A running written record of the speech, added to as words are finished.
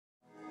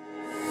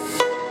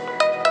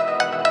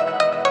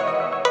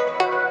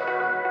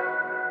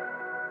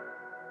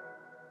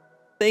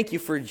Thank you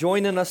for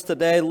joining us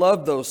today.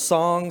 Love those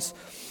songs.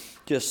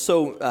 Just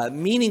so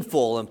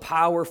meaningful and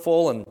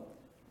powerful. And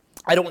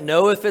I don't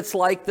know if it's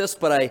like this,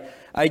 but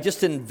I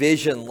just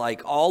envision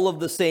like all of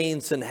the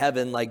saints in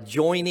heaven like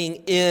joining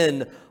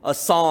in a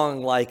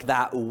song like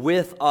that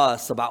with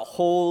us about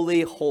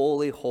holy,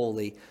 holy,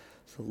 holy,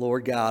 the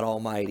Lord God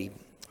Almighty.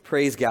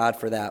 Praise God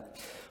for that.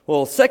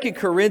 Well, 2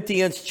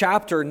 Corinthians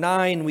chapter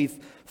 9,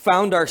 we've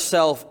found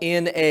ourselves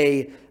in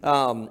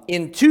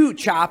two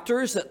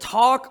chapters that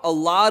talk a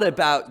lot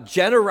about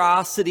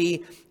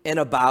generosity and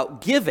about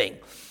giving.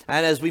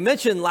 And as we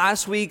mentioned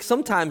last week,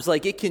 sometimes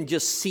like it can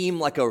just seem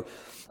like a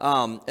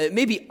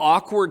maybe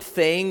awkward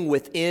thing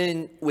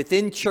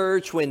within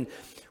church when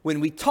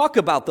we talk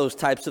about those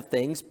types of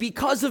things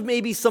because of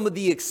maybe some of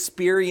the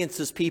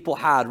experiences people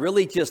had,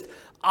 really just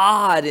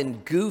odd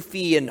and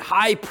goofy and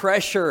high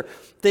pressure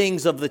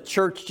things of the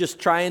church just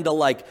trying to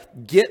like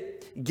get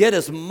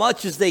as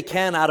much as they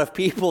can out of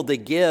people to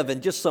give,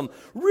 and just some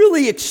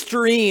really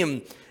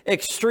extreme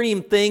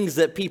things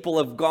that people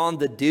have gone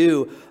to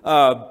do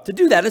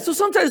that. And so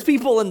sometimes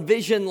people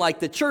envision like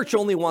the church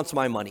only wants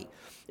my money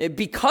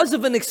because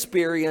of an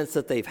experience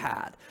that they've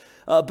had.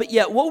 But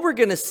yet what we're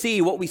going to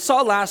see, what we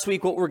saw last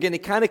week, what we're going to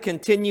kind of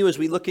continue as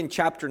we look in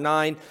chapter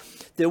 9,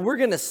 that we're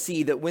going to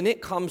see that when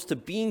it comes to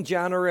being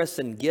generous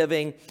and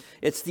giving,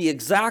 it's the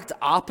exact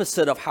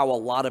opposite of how a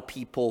lot of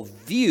people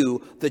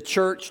view the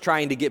church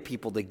trying to get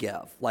people to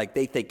give. Like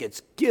they think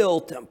it's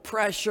guilt and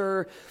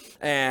pressure,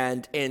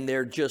 and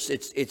they're just,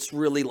 it's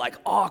really like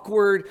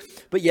awkward.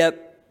 But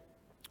yet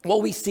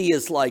what we see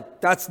is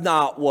like, that's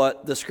not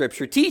what the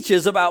scripture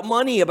teaches about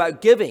money,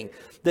 about giving.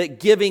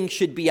 That giving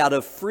should be out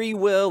of free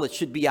will, it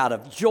should be out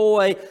of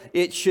joy,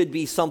 it should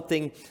be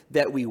something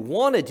that we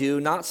want to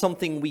do, not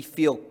something we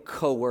feel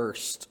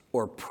coerced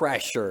or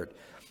pressured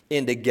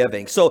into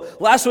giving. So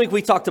last week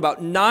we talked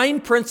about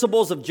 9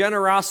 principles of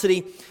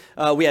generosity.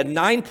 We had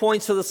 9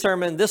 points of the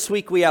sermon. This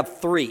week we have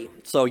 3.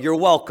 So you're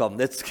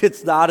welcome.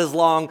 It's not as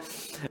long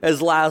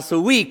as last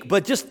week.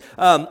 But just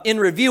in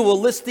review, we'll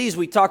list these.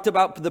 We talked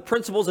about the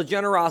principles of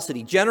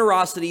generosity.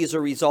 Generosity is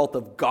a result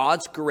of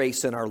God's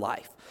grace in our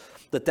life.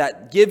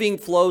 That giving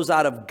flows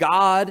out of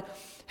God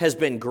has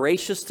been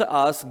gracious to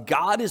us.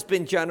 God has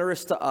been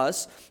generous to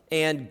us.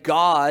 And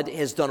God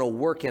has done a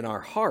work in our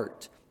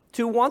heart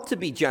to want to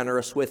be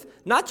generous with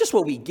not just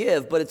what we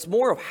give, but it's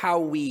more of how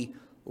we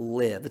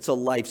live. It's a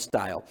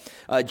lifestyle.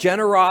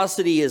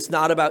 Generosity is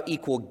not about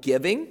equal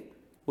giving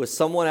with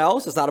someone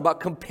else. It's not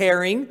about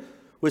comparing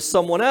with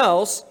someone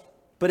else,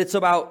 but it's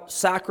about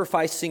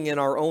sacrificing in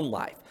our own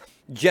life.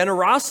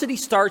 Generosity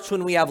starts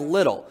when we have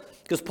little,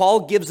 because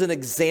Paul gives an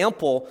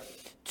example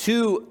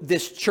to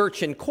this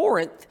church in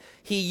Corinth.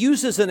 He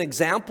uses an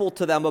example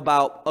to them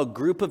about a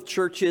group of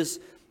churches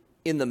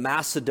in the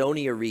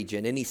Macedonia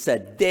region, and he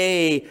said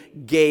they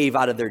gave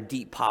out of their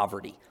deep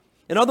poverty.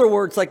 In other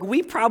words, like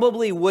we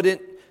probably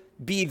wouldn't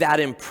be that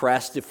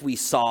impressed if we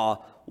saw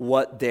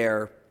what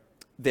their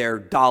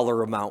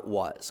dollar amount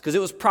was, because it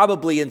was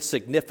probably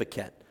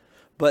insignificant.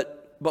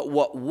 But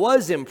what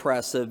was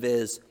impressive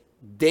is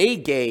they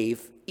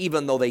gave,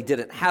 even though they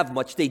didn't have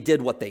much, they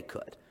did what they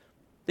could.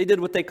 They did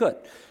what they could.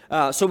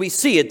 So we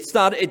see it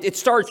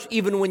starts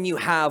even when you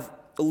have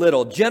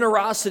little.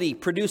 Generosity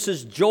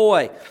produces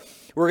joy.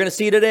 We're going to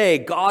see today,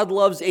 God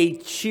loves a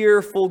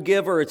cheerful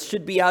giver. It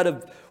should be out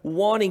of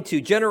wanting to.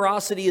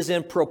 Generosity is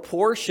in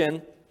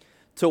proportion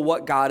to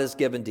what God has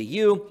given to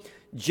you.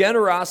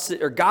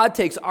 Generosity, or God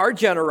takes our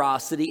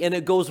generosity and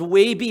it goes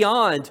way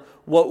beyond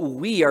what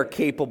we are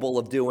capable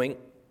of doing.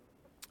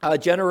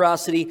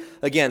 Generosity,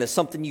 again, is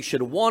something you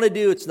should want to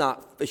do.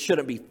 It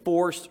shouldn't be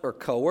forced or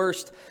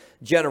coerced.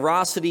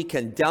 Generosity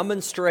can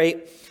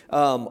demonstrate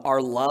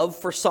our love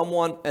for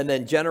someone, and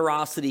then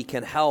generosity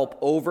can help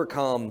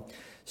overcome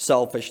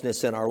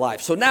selfishness in our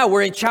life. So now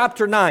we're in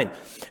chapter 9,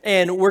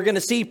 and we're going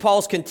to see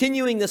Paul's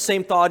continuing the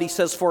same thought. He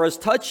says, "For as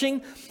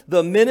touching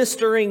the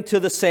ministering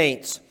to the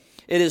saints,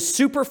 it is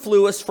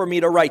superfluous for me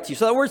to write to you."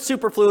 So that word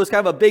superfluous,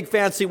 kind of a big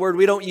fancy word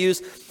we don't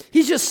use.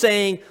 He's just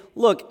saying,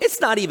 look, it's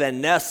not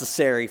even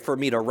necessary for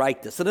me to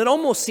write this. And it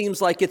almost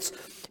seems like it's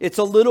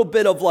a little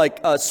bit of like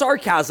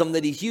sarcasm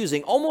that he's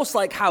using, almost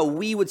like how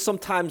we would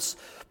sometimes,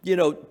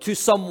 to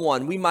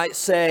someone, we might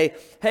say,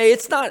 hey,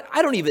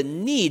 I don't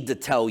even need to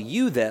tell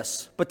you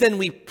this, but then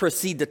we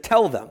proceed to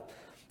tell them.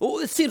 Well,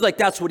 it seems like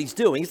that's what he's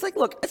doing. He's like,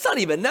 look, it's not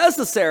even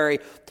necessary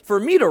for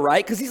me to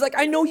write, because he's like,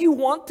 I know you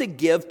want to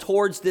give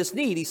towards this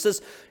need. He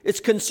says it's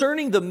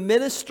concerning the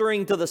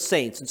ministering to the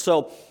saints. And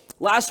so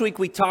last week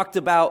we talked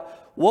about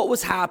what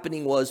was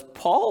happening was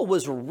Paul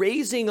was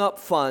raising up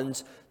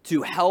funds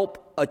to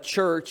help a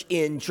church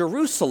in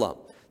Jerusalem.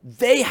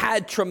 They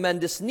had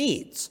tremendous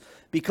needs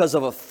because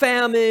of a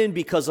famine,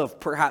 because of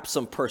perhaps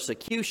some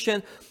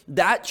persecution.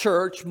 That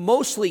church,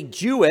 mostly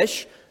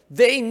Jewish,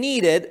 they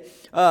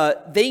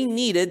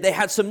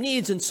had some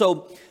needs. And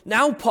so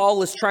now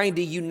Paul is trying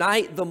to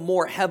unite the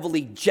more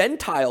heavily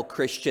Gentile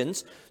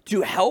Christians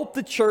to help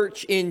the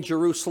church in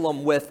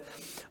Jerusalem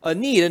with a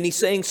need. And he's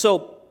saying,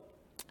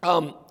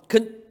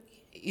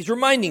 he's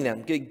reminding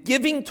them,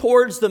 giving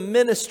towards the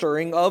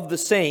ministering of the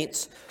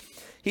saints.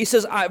 He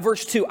says,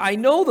 verse 2, I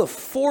know the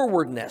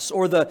forwardness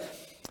or the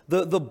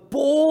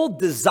bold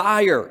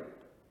desire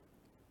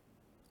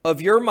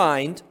of your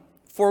mind,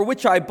 for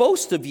which I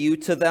boast of you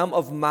to them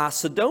of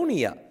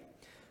Macedonia.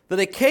 That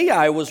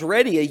Achaia was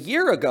ready a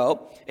year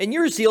ago, and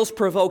your zeals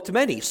provoked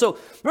many. So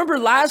remember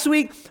last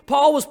week,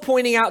 Paul was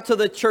pointing out to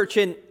the church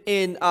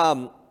in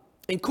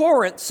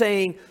Corinth,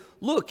 saying,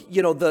 look,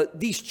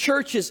 these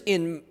churches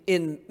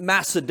in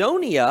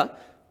Macedonia,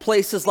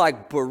 places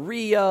like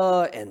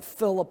Berea and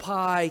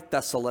Philippi,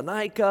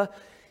 Thessalonica,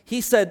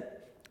 he said,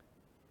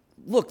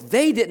 look,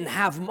 they didn't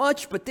have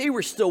much, but they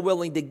were still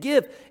willing to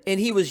give. And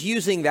he was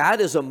using that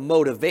as a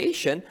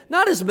motivation,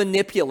 not as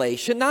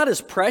manipulation, not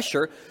as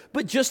pressure,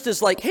 but just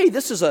as like, hey,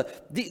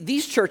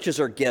 these churches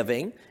are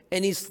giving.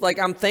 And he's like,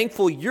 I'm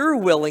thankful you're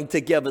willing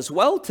to give as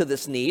well to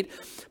this need.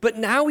 But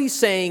now he's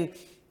saying,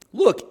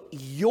 look,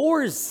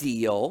 your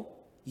zeal,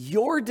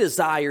 your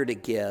desire to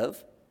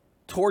give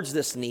towards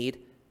this need,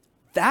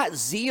 that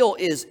zeal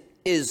is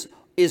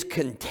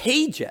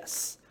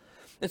contagious.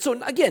 And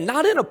so, again,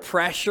 not in a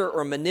pressure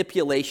or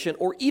manipulation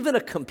or even a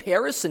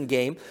comparison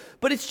game,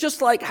 but it's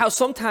just like how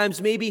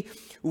sometimes maybe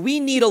we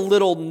need a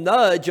little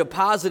nudge, a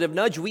positive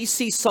nudge. We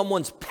see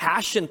someone's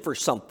passion for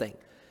something,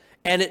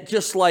 and it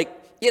just like,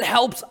 it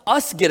helps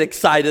us get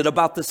excited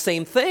about the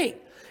same thing.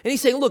 And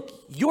he's saying, look,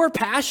 your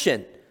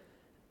passion,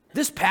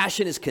 this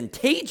passion is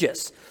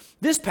contagious.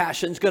 This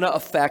passion is going to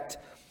affect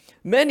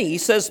many. He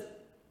says,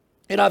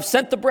 and I've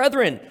sent the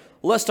brethren,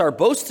 lest our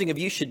boasting of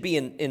you should be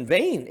in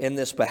vain in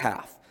this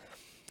behalf.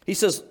 He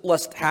says,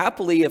 lest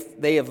happily, if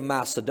they of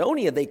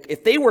Macedonia,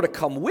 if they were to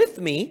come with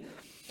me,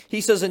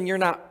 he says, and you're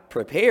not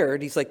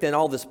prepared, he's like, then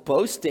all this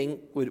boasting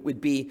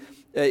would be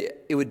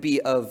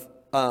of,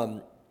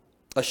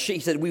 he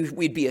said,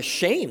 we'd be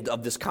ashamed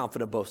of this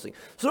confident boasting.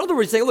 So in other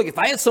words, saying, look, if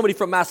I had somebody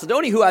from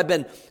Macedonia who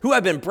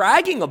I've been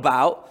bragging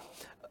about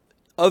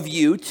of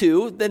you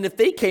to, then if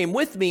they came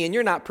with me and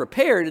you're not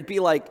prepared, it'd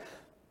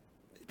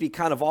be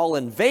kind of all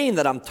in vain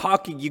that I'm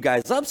talking you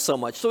guys up so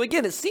much. So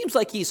again, it seems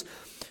like he's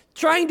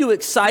trying to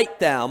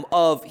excite them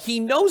he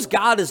knows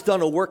God has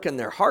done a work in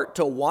their heart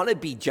to want to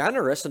be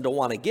generous and to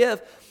want to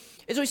give.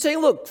 And so he's saying,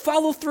 look,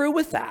 follow through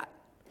with that.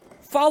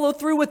 Follow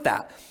through with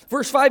that.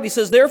 Verse 5, he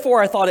says,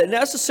 therefore I thought it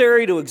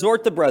necessary to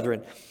exhort the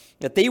brethren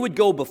that they would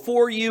go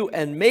before you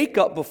and make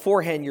up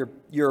beforehand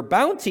your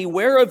bounty,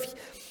 whereof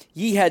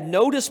ye had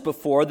noticed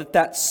before,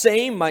 that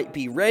same might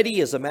be ready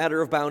as a matter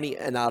of bounty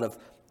and out of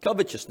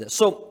covetousness.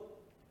 So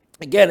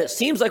again, it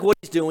seems like what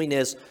he's doing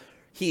is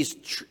he's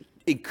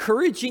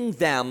encouraging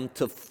them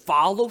to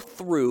follow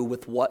through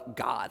with what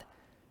God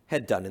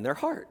had done in their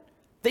heart.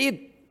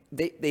 They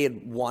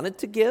had wanted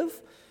to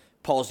give.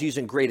 Paul's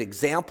using great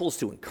examples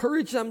to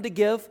encourage them to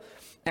give.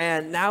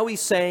 And now he's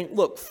saying,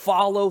 look,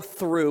 follow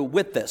through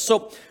with this.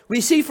 So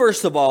we see,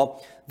 first of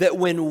all, that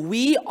when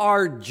we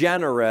are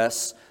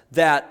generous,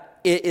 that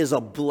it is a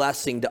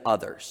blessing to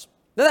others.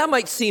 Now that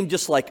might seem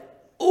just like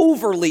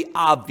overly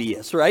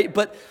obvious, right?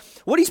 But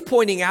what he's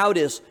pointing out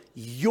is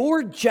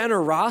your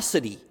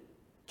generosity,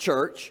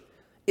 church,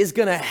 is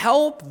going to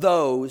help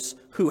those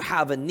who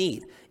have a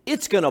need.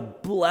 It's going to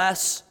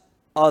bless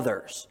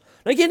others.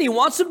 And again, he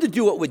wants them to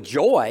do it with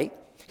joy.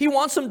 He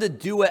wants them to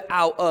do it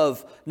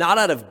not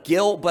out of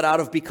guilt, but out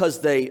of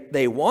because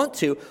they want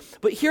to.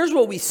 But here's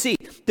what we see,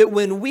 that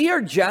when we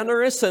are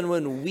generous and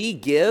when we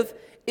give,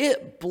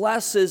 it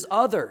blesses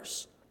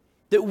others.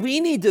 That we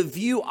need to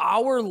view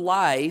our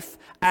life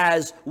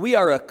as we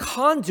are a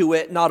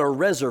conduit, not a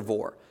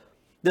reservoir.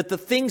 That the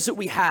things that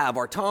we have,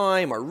 our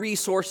time, our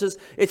resources,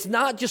 it's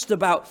not just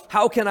about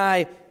how can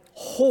I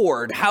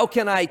hoard, how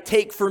can I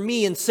take for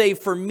me and save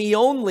for me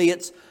only.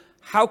 It's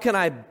how can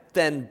I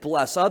then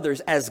bless others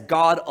as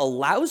God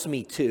allows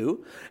me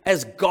to,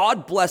 as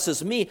God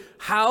blesses me,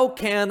 how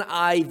can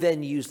I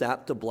then use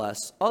that to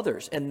bless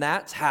others? And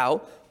that's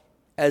how,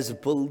 as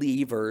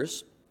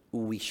believers,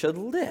 we should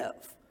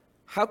live.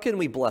 How can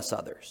we bless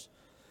others?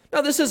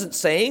 Now, this isn't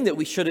saying that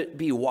we shouldn't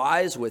be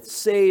wise with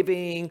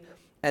saving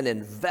and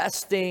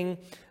investing,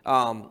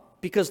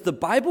 because the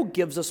Bible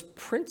gives us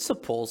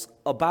principles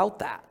about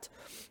that.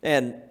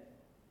 And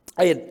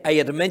I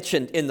had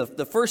mentioned in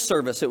the first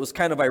service, it was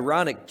kind of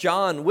ironic.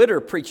 John Witter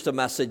preached a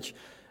message,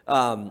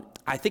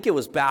 I think it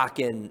was back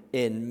in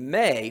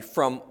May,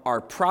 from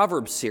our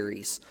Proverbs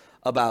series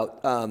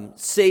about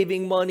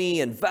saving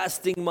money,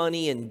 investing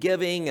money, and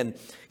giving. And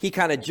he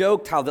kind of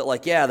joked how that,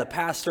 the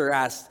pastor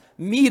asked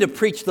me to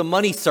preach the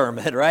money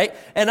sermon, right?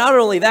 And not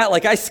only that,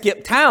 I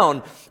skipped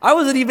town. I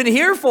wasn't even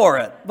here for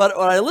it. But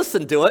when I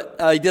listened to it,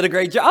 he did a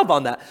great job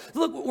on that.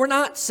 Look, we're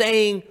not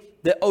saying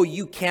that,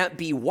 you can't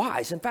be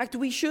wise. In fact,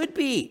 we should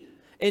be.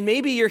 And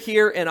maybe you're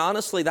here and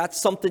honestly, that's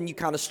something you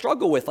kind of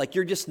struggle with.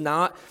 You're just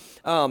not,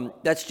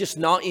 that's just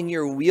not in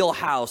your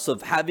wheelhouse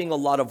of having a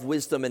lot of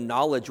wisdom and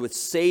knowledge with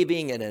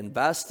saving and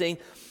investing.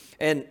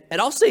 And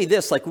I'll say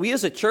this, we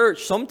as a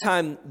church,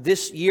 sometime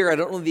this year, I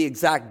don't know the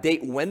exact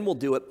date when we'll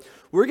do it,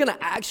 We're going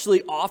to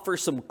actually offer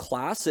some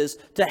classes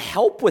to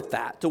help with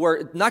that, to where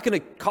it's not going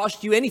to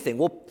cost you anything.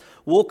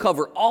 We'll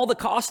cover all the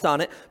cost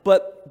on it,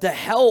 but to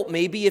help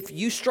maybe if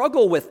you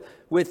struggle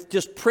with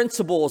just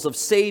principles of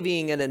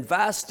saving and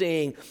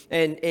investing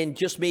and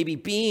just maybe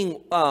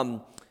being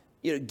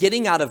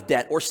getting out of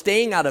debt or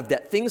staying out of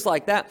debt, things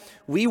like that.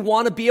 We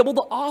want to be able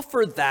to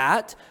offer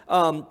that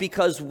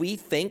because we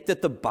think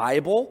that the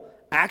Bible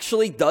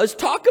actually does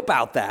talk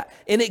about that,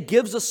 and it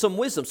gives us some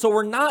wisdom. So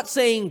we're not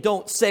saying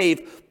don't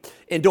save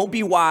and don't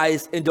be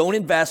wise and don't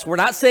invest. We're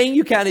not saying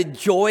you can't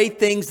enjoy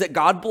things that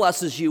God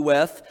blesses you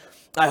with.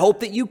 I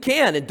hope that you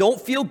can, and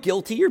don't feel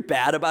guilty or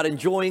bad about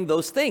enjoying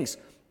those things.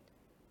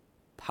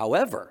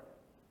 However,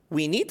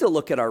 we need to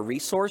look at our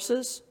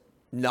resources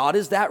not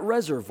as that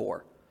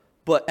reservoir,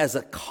 but as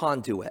a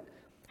conduit.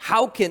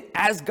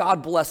 As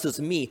God blesses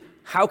me,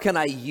 how can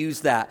I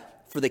use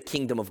that for the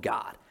kingdom of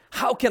God?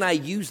 How can I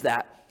use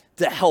that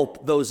to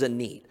help those in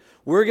need?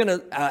 We're going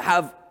to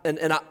have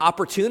an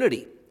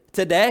opportunity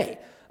today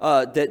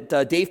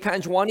that Dave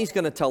Panjwani is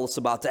going to tell us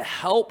about to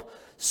help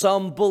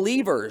some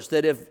believers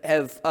that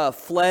have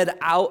fled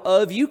out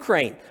of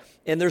Ukraine.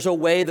 And there's a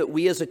way that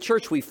we as a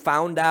church, we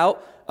found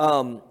out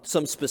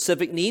some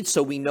specific needs,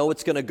 so we know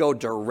it's going to go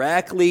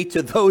directly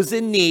to those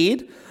in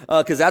need,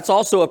 because that's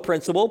also a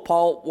principle.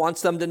 Paul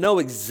wants them to know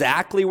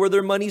exactly where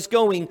their money's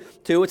going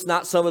to. It's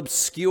not some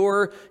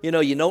obscure, you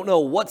don't know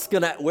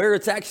where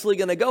it's actually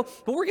going to go,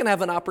 but we're going to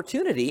have an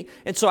opportunity.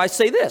 And so I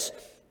say this,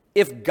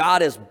 if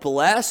God has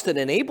blessed and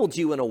enabled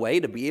you in a way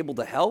to be able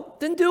to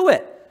help, then do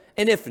it.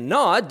 And if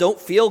not, don't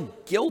feel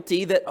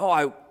guilty that,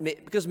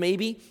 because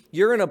maybe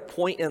you're in a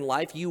point in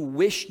life you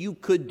wish you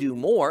could do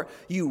more.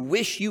 You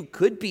wish you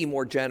could be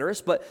more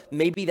generous, but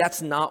maybe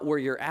that's not where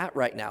you're at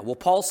right now. Well,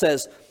 Paul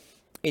says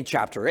in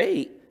chapter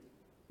 8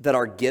 that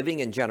our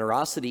giving and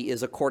generosity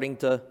is according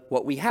to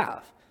what we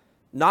have,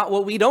 not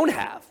what we don't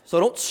have. So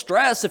don't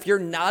stress if you're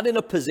not in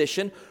a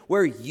position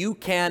where you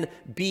can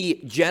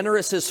be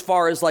generous as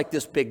far as like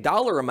this big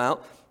dollar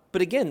amount.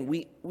 But again,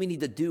 we need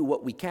to do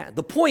what we can.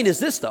 The point is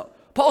this, though.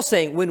 Paul's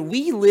saying when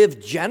we live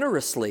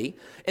generously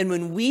and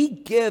when we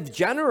give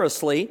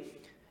generously,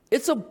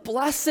 it's a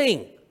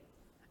blessing.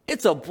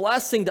 It's a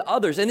blessing to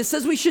others. And it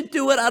says we should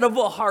do it out of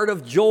a heart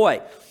of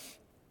joy.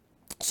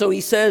 So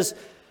he says,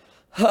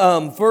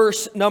 I'm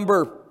kind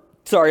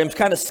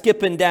of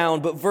skipping down,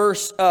 but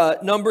verse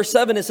number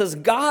 7, it says,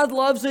 God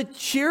loves a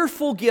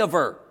cheerful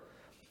giver.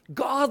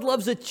 God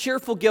loves a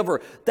cheerful giver.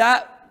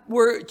 That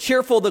word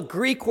cheerful, the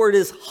Greek word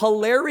is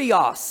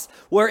hilarios,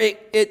 where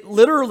it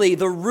literally,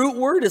 the root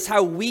word is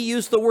how we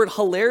use the word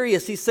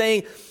hilarious. He's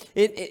saying,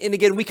 and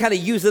again, we kind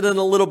of use it in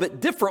a little bit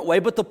different way,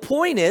 but the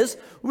point is,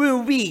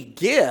 when we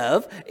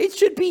give, it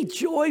should be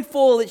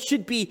joyful, it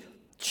should be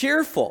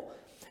cheerful.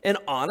 And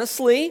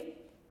honestly,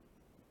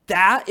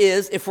 that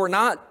is, if we're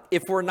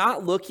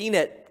not looking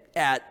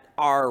at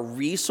our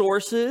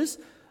resources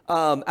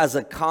as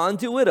a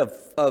conduit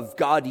of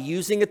God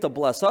using it to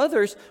bless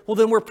others, well,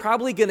 then we're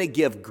probably going to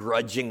give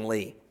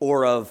grudgingly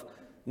or of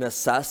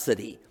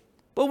necessity.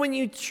 But when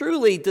you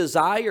truly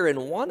desire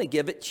and want to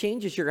give, it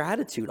changes your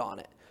attitude on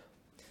it.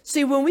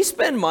 See, when we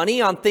spend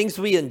money on things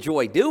we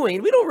enjoy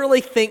doing, we don't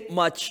really think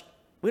much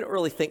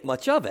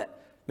of it.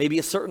 Maybe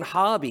a certain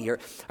hobby. Or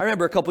I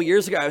remember a couple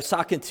years ago, I was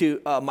talking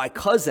to my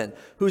cousin,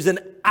 who's an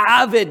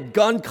avid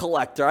gun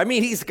collector. I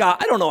mean, he's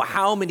got, I don't know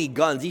how many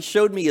guns. He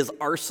showed me his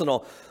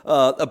arsenal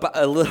about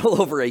a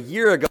little over a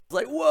year ago. I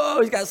was like,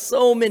 whoa, he's got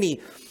so many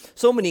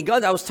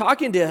guns. I was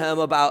talking to him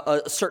about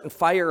a certain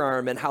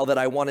firearm and how that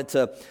I wanted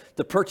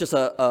to purchase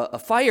a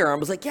firearm. I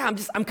was like, yeah,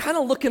 I'm kind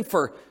of looking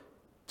for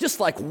just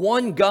like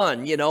one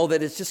gun,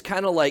 that is just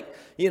kind of like,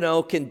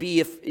 can be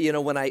if,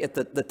 when I, at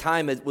the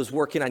time it was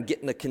working on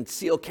getting a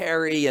concealed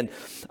carry and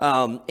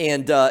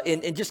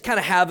just kind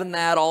of having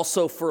that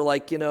also for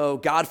like,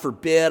 God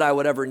forbid I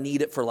would ever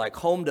need it for like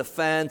home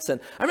defense.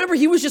 And I remember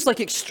he was just like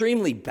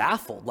extremely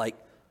baffled, like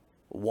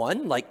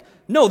one, like,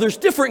 no, there's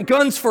different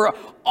guns for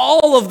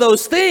all of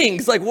those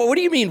things. Like, what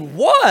do you mean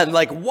one?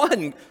 Like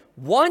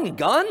one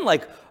gun?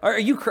 Like, are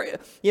you crazy?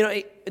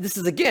 This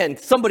is, again,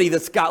 somebody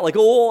that's got like a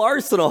whole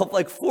arsenal of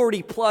like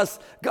 40 plus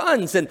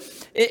guns.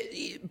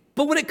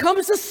 But when it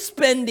comes to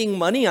spending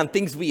money on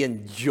things we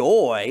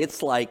enjoy,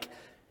 it's like,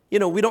 we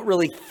don't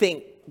really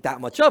think that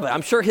much of it.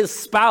 I'm sure his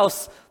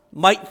spouse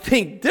might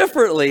think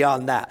differently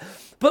on that.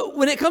 But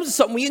when it comes to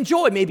something we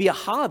enjoy, maybe a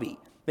hobby,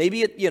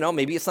 maybe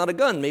maybe it's not a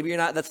gun, maybe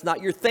that's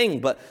not your thing,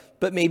 but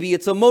maybe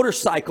it's a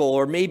motorcycle,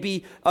 or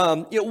maybe,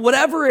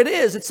 whatever it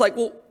is, it's like,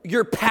 well,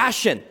 your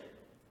passion,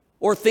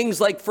 or things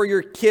like for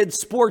your kids'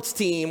 sports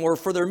team, or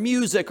for their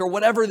music, or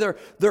whatever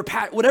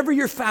whatever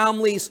your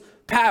family's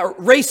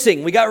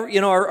racing. We got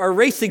our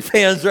racing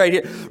fans right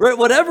here, right?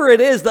 Whatever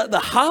it is, the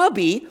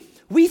hobby,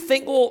 we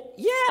think, well,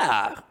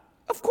 yeah,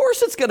 of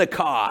course it's going to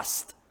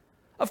cost.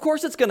 Of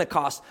course it's going to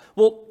cost.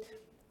 Well,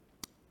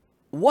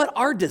 what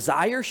our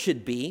desire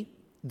should be,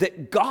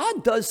 that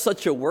God does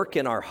such a work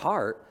in our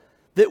heart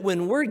that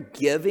when we're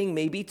giving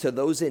maybe to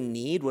those in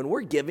need, when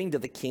we're giving to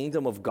the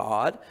kingdom of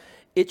God,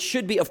 it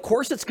should be, of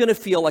course, it's going to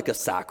feel like a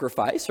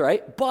sacrifice,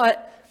 right?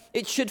 But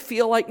it should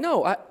feel like,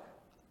 no, I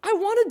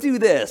want to do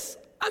this.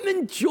 I'm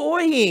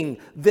enjoying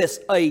this,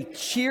 a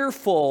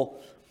cheerful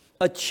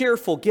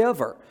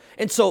giver.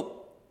 And so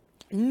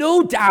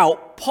no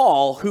doubt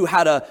Paul, who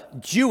had a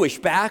Jewish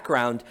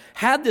background,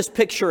 had this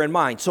picture in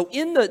mind. So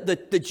in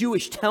the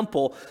Jewish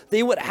temple,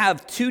 they would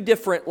have two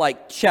different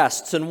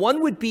chests. And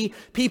one would be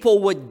people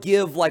would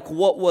give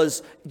what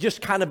was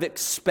just kind of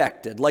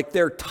expected, like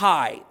their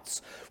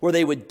tithes, where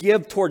they would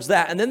give towards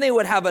that. And then they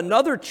would have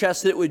another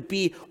chest that would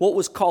be what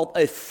was called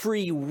a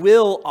free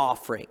will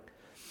offering.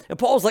 And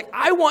Paul's like,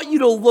 I want you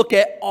to look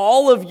at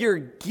all of your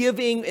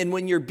giving and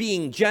when you're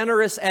being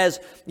generous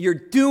as you're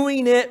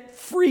doing it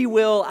free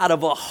will out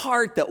of a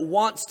heart that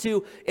wants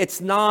to.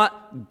 It's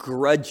not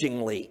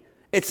grudgingly.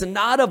 It's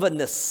not of a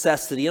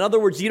necessity. In other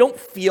words, you don't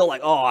feel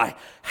like, oh, I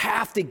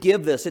have to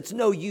give this. It's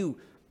no, you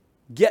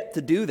get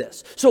to do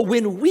this. So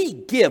when we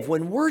give,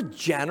 when we're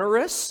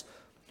generous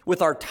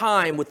with our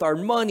time, with our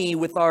money,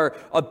 with our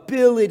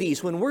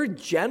abilities, when we're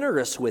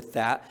generous with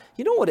that,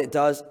 you know what it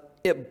does?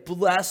 It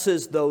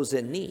blesses those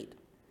in need.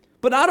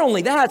 But not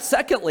only that,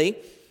 secondly,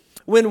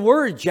 when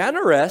we're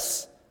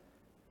generous,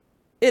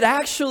 it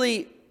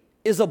actually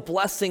is a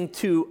blessing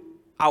to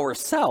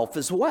ourselves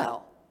as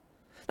well.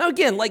 Now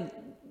again, like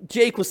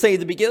Jake was saying at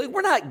the beginning,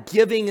 we're not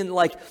giving in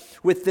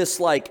with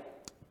this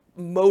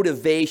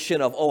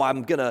motivation of, oh,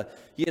 I'm gonna,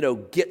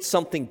 get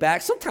something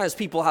back. Sometimes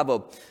people have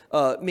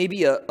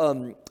maybe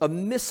a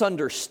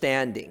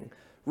misunderstanding,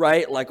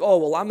 right? Like, oh,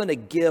 well, I'm going to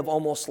give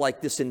almost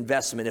like this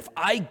investment. If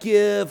I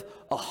give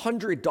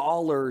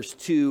 $100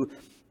 to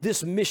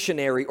this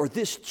missionary or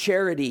this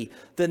charity,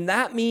 then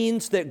that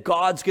means that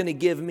God's going to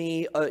give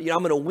me, I'm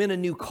going to win a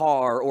new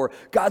car, or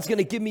God's going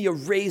to give me a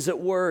raise at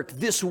work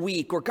this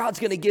week, or God's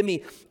going to give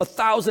me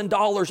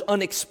 $1,000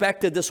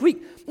 unexpected this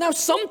week. Now,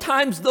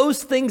 sometimes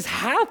those things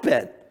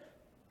happen,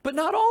 but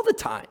not all the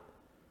time.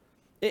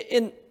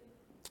 And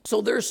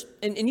so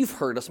and you've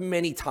heard us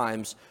many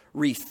times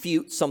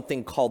refute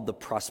something called the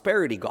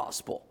prosperity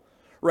gospel,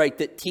 right?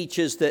 That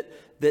teaches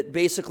that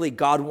basically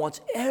God wants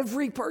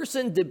every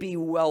person to be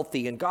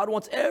wealthy, and God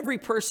wants every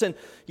person,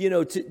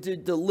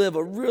 to live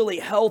a really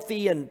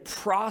healthy and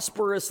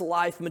prosperous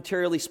life,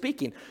 materially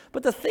speaking.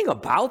 But the thing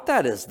about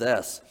that is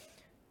this.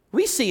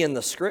 We see in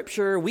the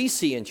scripture, we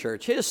see in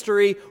church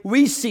history,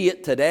 we see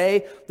it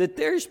today, that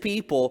there's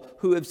people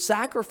who have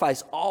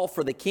sacrificed all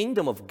for the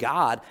kingdom of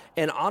God,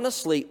 and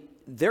honestly,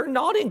 they're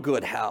not in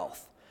good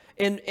health.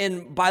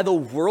 And by the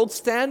world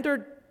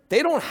standard,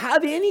 they don't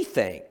have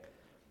anything.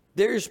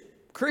 There's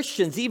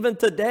Christians even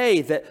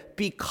today that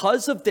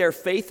because of their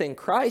faith in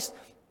Christ,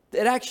 they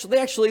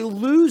actually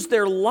lose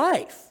their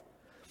life.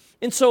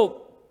 And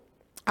so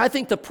I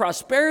think the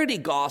prosperity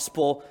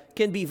gospel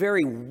can be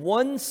very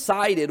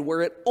one-sided,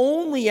 where it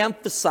only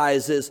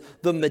emphasizes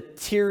the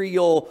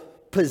material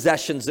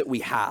possessions that we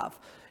have,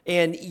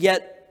 and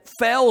yet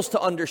fails to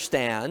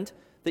understand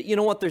that,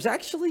 there's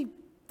actually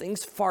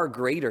things far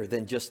greater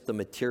than just the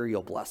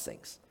material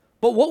blessings.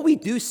 But what we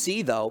do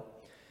see, though,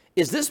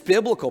 is this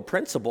biblical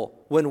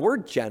principle. When we're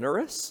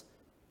generous,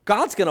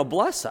 God's going to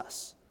bless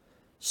us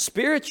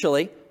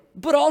spiritually,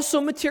 but also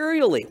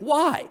materially.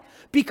 Why?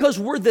 Because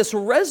we're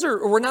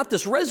not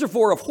this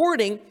reservoir of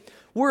hoarding.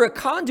 We're a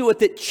conduit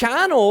that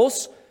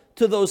channels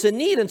to those in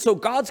need. And so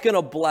God's going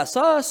to bless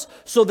us,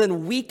 so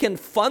then we can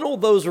funnel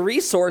those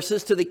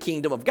resources to the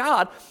kingdom of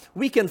God.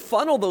 We can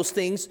funnel those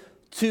things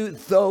to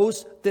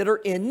those that are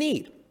in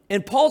need.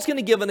 And Paul's going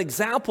to give an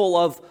example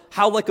of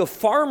how a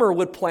farmer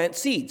would plant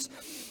seeds.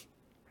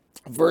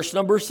 Verse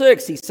number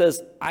 6, he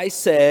says, I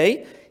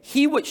say,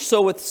 he which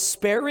soweth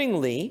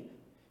sparingly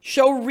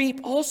shall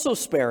reap also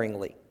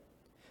sparingly.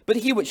 But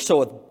he which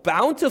soweth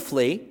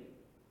bountifully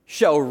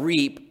shall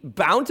reap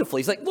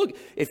bountifully. He's like, look,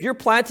 if you're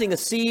planting a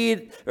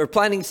seed or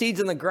planting seeds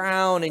in the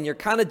ground and you're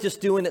kind of just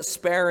doing it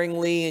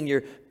sparingly, and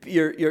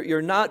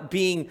you're not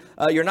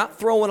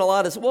throwing a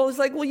lot of, well, it's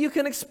like, well, you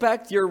can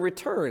expect your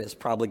return is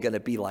probably going to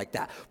be like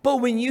that. But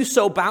when you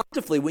sow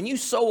bountifully, when you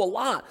sow a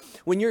lot,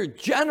 when you're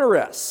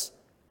generous,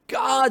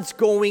 God's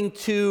going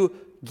to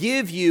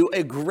give you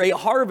a great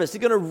harvest.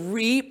 He's going to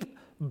reap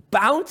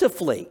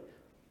bountifully.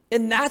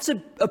 And that's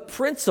a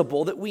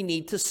principle that we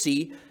need to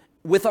see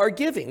with our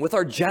giving, with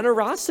our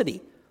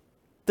generosity.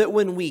 That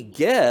when we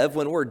give,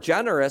 when we're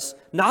generous,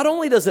 not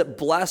only does it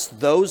bless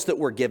those that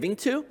we're giving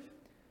to,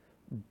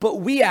 but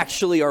we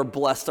actually are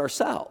blessed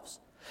ourselves.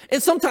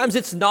 And sometimes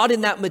it's not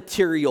in that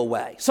material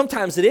way.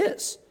 Sometimes it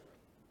is.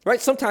 Right?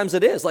 Sometimes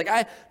it is.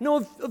 I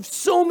know of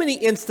so many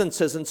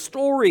instances and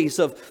stories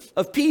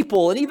of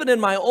people, and even in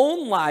my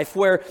own life,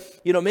 where,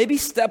 maybe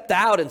stepped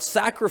out and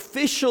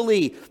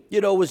sacrificially,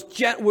 was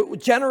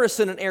generous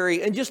in an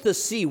area, and just to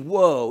see,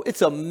 whoa,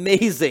 it's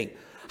amazing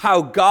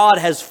how God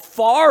has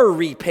far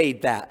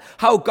repaid that,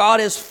 how God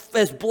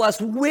has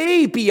blessed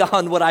way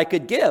beyond what I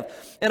could give.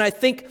 And I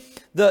think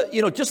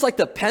just like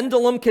the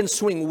pendulum can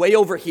swing way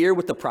over here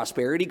with the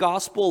prosperity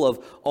gospel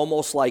of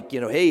almost like,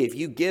 hey, if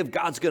you give,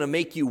 God's going to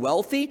make you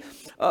wealthy.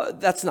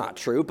 That's not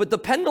true. But the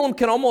pendulum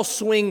can almost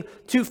swing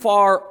too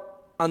far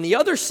on the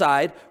other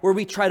side, where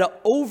we try to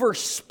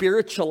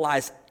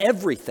over-spiritualize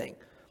everything.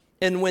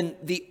 And when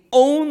the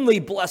only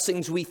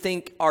blessings we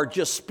think are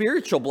just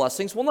spiritual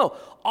blessings, well, no,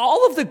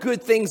 all of the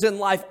good things in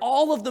life,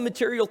 all of the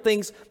material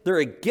things, they're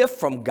a gift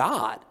from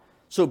God.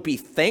 So be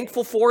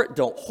thankful for it.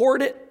 Don't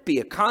hoard it. Be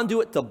a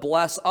conduit to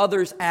bless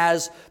others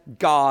as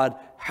God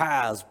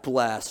has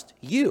blessed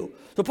you.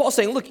 So Paul's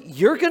saying, look,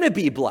 you're going to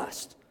be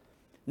blessed.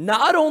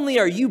 Not only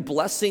are you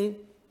blessing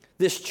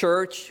this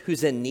church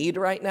who's in need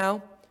right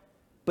now,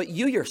 but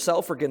you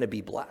yourself are going to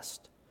be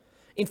blessed.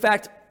 In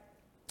fact,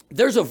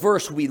 there's a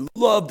verse we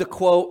love to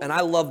quote, and I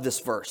love this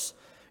verse.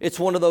 It's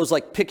one of those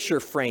like picture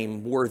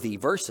frame worthy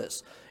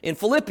verses. In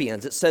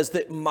Philippians, it says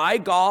that my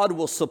God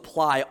will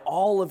supply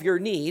all of your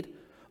need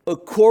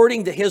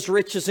according to his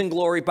riches and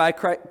glory by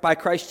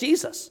Christ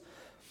Jesus.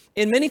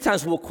 And many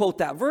times we'll quote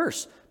that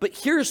verse, but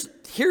here's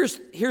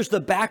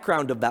the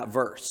background of that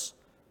verse.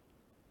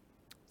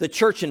 The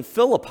church in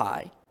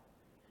Philippi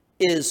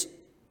is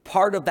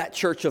part of that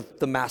church of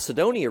the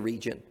Macedonia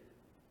region,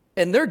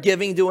 and they're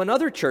giving to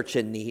another church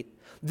in need.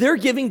 They're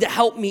giving to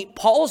help meet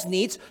Paul's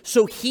needs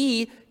so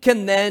he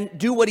can then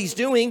do what he's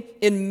doing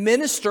in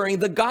ministering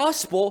the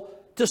gospel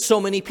to so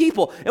many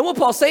people. And what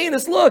Paul's saying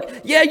is, look,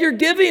 yeah, you're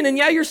giving and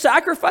yeah, you're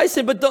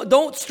sacrificing, but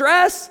don't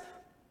stress.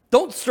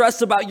 Don't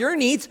stress about your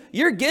needs.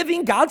 You're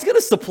giving. God's going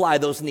to supply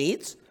those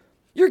needs.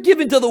 You're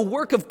giving to the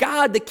work of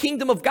God, the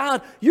kingdom of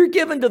God. You're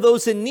giving to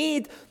those in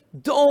need.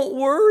 Don't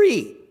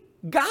worry.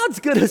 God's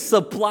going to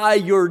supply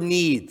your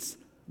needs.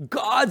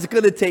 God's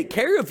going to take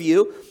care of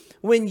you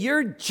when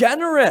you're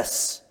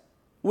generous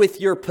with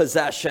your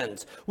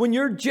possessions, when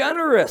you're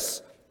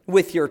generous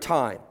with your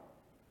time.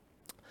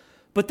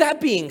 But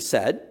that being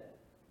said,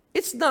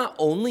 it's not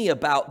only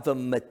about the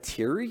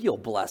material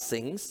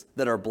blessings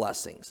that are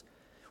blessings.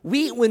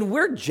 When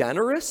we're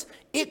generous,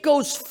 it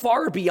goes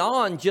far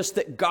beyond just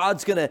that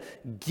God's going to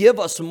give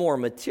us more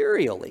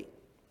materially.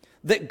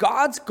 That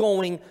God's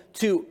going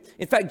to,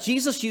 in fact,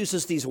 Jesus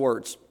uses these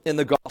words in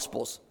the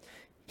Gospels.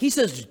 He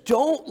says,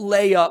 don't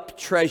lay up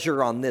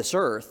treasure on this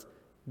earth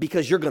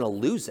because you're going to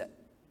lose it.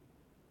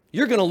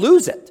 You're going to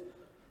lose it.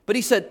 But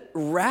he said,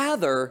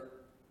 rather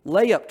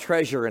lay up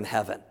treasure in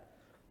heaven.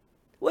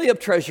 Lay up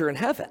treasure in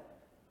heaven.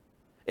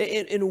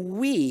 And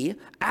we,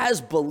 as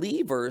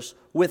believers,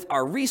 with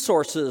our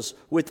resources,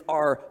 with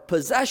our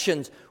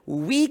possessions,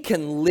 we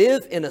can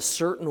live in a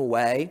certain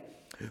way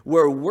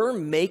where we're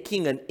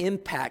making an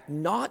impact,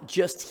 not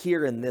just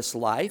here in this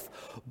life,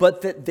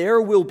 but that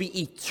there will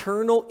be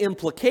eternal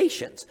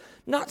implications.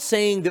 Not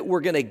saying that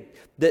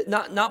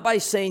not by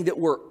saying that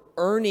we're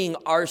earning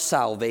our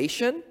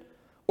salvation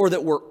or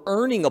that we're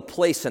earning a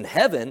place in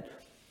heaven,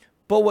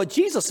 but what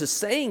Jesus is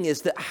saying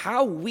is that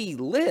how we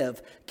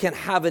live can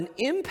have an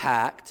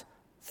impact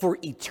for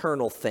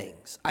eternal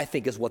things, I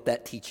think is what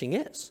that teaching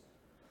is.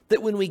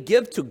 That when we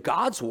give to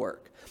God's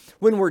work,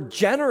 when we're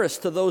generous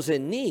to those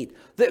in need,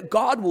 that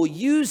God will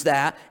use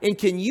that and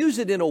can use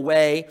it in a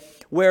way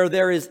where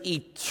there is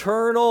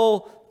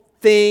eternal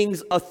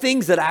things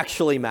that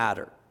actually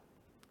matter.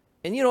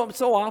 And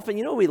so often,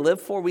 we live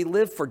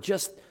for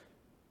just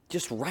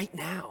right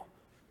now.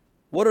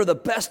 What are the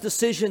best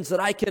decisions that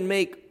I can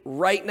make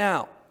right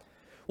now?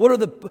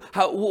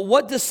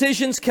 What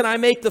decisions can I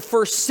make the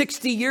first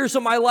 60 years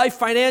of my life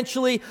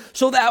financially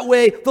so that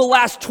way the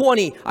last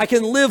 20 I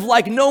can live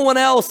like no one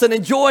else and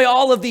enjoy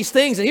all of these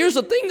things? And here's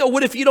the thing though,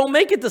 what if you don't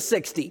make it to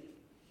 60?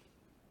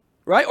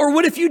 Right? Or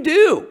what if you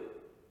do?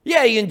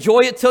 Yeah, you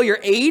enjoy it till you're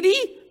 80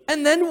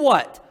 and then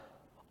what?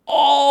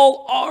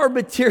 All our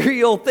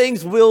material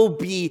things will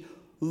be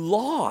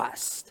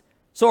lost.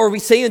 So are we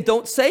saying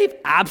don't save?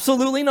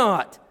 Absolutely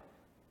not.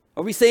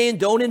 Are we saying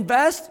don't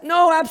invest?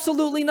 No,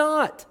 absolutely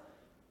not.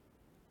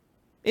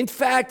 In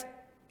fact,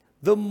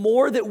 the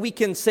more that we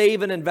can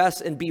save and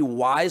invest and be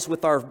wise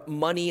with our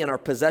money and our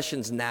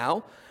possessions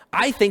now,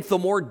 I think the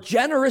more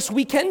generous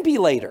we can be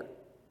later.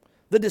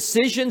 The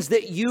decisions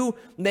that you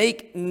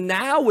make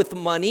now with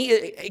money,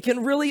 it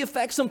can really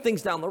affect some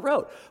things down the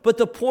road. But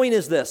the point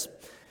is this.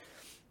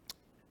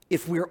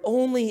 If we're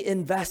only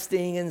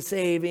investing and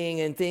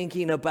saving and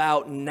thinking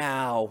about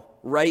now,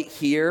 right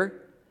here,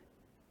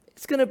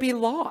 it's going to be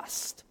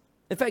lost.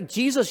 In fact,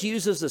 Jesus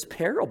uses this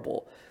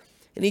parable,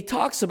 and he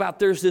talks about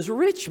there's this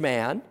rich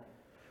man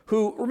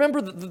who,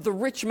 remember the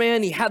rich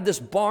man, he had this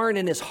barn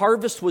and his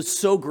harvest was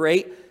so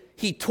great,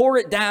 he tore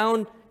it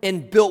down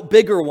and built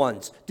bigger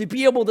ones to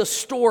be able to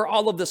store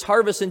all of this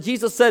harvest. And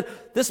Jesus said,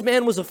 this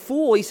man was a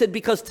fool. He said,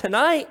 because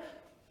tonight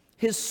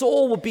his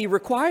soul will be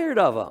required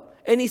of him.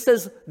 And he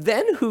says,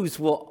 then whose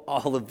will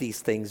all of these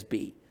things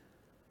be?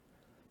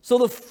 So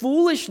the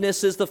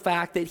foolishness is the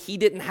fact that he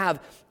didn't have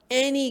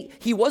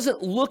he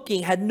wasn't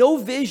looking, had no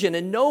vision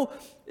and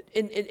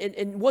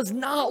was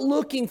not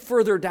looking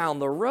further down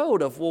the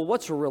road of, well,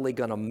 what's really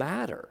going to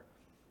matter?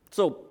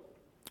 So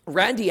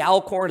Randy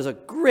Alcorn is a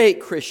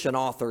great Christian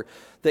author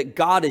that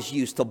God has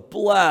used to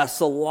bless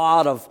a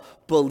lot of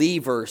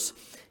believers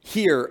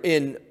here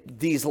in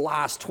these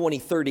last 20,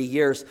 30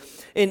 years.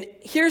 And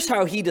here's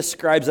how he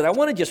describes it. I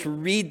want to just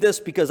read this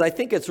because I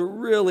think it's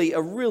really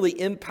a really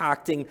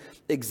impacting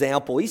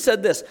example. He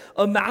said this,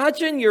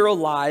 imagine you're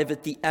alive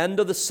at the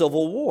end of the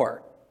Civil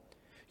War.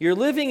 You're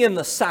living in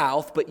the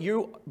South, but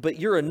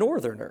you're a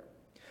Northerner.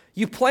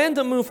 You plan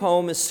to move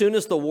home as soon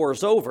as the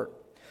war's over.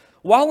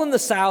 While in the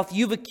South,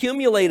 you've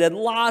accumulated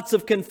lots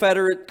of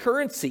Confederate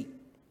currency.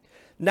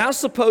 Now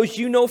suppose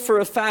you know for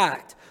a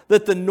fact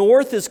that the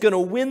North is going to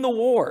win the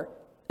war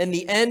and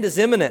the end is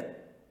imminent.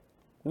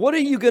 What are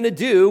you going to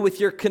do with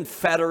your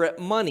Confederate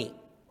money?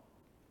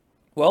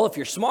 Well, if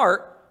you're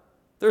smart,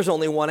 there's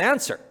only one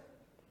answer.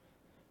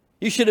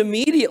 You should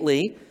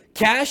immediately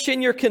cash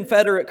in your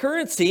Confederate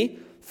currency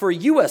for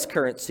U.S.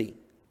 currency,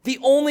 the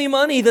only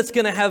money that's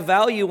going to have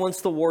value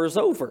once the war is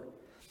over.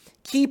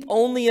 Keep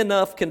only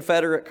enough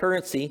Confederate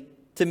currency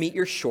to meet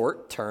your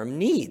short-term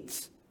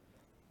needs.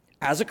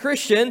 As a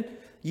Christian,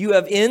 you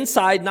have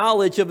inside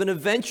knowledge of an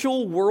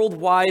eventual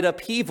worldwide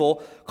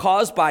upheaval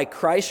caused by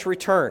Christ's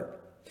return.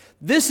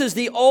 This is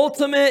the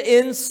ultimate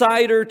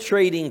insider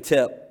trading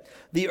tip.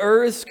 The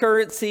earth's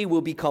currency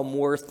will become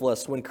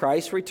worthless when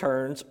Christ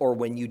returns or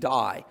when you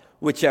die,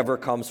 whichever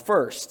comes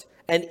first.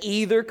 And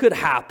either could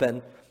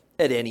happen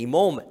at any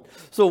moment.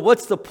 So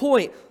what's the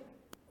point?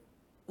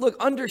 Look,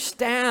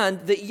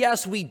 understand that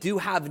yes, we do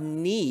have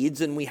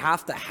needs and we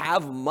have to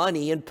have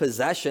money and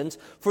possessions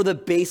for the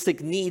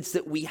basic needs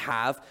that we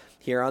have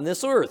here on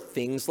this earth.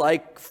 Things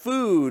like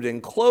food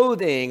and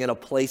clothing and a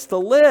place to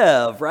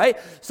live, right?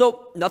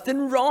 So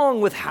nothing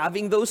wrong with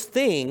having those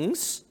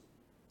things,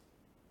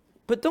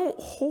 but don't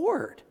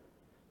hoard.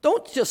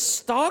 Don't just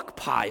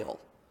stockpile.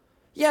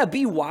 Yeah,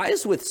 be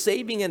wise with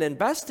saving and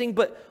investing,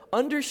 but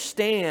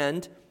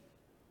understand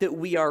that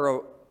we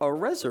are a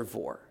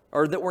reservoir.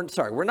 Or that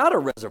we're not a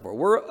reservoir,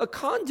 we're a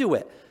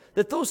conduit.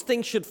 That those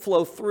things should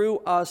flow through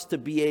us to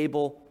be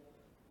able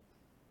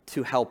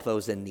to help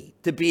those in need,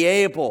 to be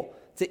able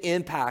to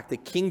impact the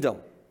kingdom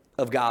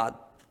of God.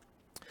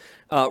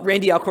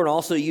 Randy Alcorn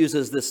also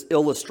uses this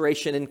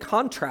illustration in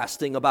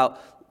contrasting about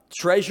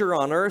treasure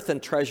on earth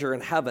and treasure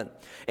in heaven.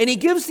 And he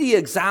gives the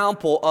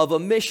example of a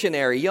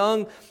missionary,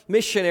 young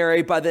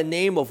missionary by the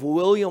name of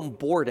William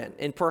Borden.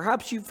 And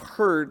perhaps you've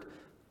heard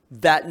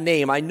that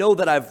name. I know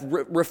that I've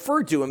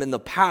referred to him in the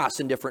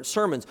past in different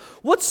sermons.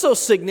 What's so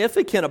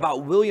significant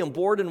about William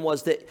Borden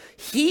was that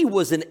he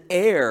was an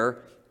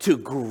heir to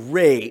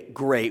great,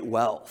 great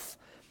wealth.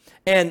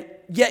 And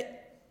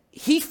yet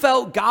he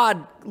felt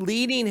God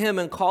leading him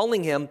and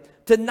calling him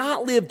to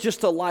not live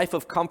just a life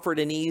of comfort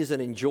and ease and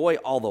enjoy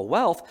all the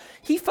wealth.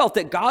 He felt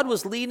that God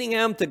was leading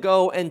him to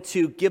go and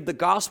to give the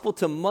gospel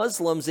to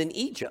Muslims in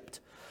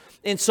Egypt.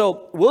 And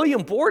so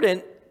William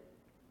Borden,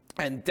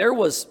 and there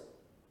was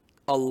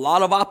a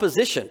lot of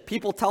opposition.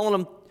 People telling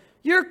him,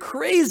 "You're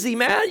crazy,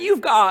 man.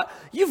 You've got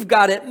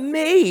it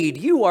made.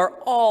 You are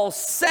all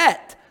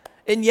set."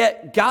 And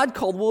yet God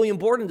called William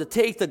Borden to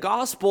take the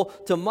gospel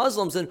to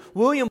Muslims. And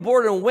William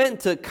Borden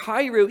went to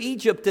Cairo,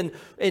 Egypt,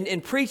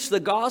 and preached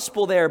the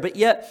gospel there. But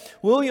yet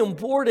William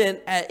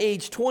Borden, at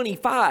age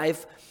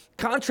 25,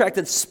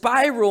 contracted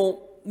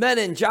spiral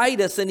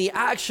meningitis, and he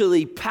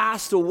actually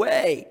passed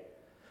away.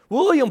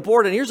 William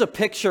Borden, here's a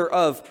picture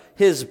of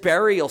his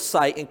burial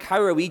site in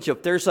Cairo,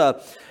 Egypt. There's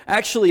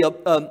actually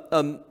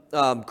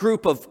a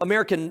group of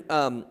American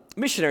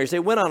missionaries. They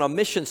went on a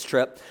missions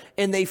trip,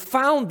 and they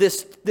found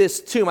this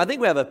tomb. I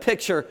think we have a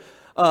picture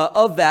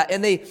of that.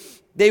 And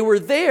they were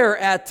there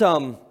at,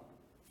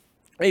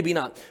 maybe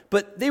not,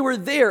 but they were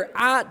there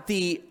at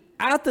the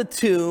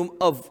tomb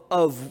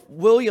of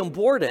William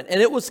Borden.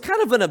 And it was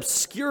kind of an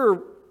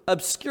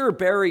obscure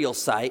burial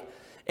site.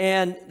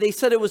 And they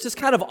said it was just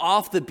kind of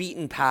off the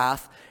beaten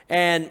path.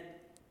 And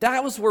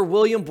that was where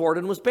William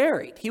Borden was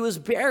buried. He was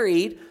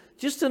buried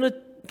just in a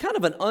kind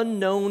of an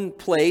unknown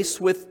place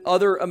with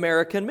other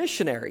American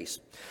missionaries.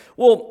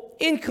 Well,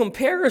 in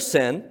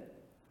comparison,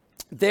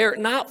 there,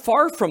 not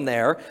far from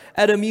there,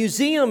 at a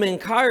museum in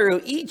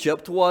Cairo,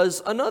 Egypt,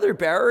 was another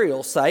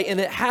burial site,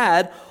 and it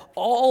had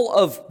all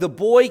of the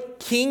boy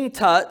King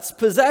Tut's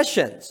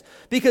possessions.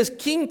 Because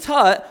King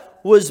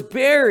Tut was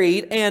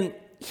buried, and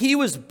he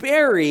was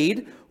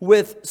buried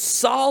with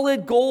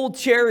solid gold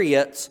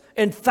chariots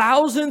and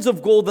thousands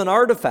of golden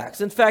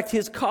artifacts. In fact,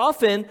 his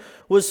coffin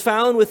was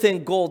found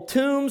within gold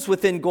tombs,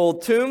 within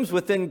gold tombs,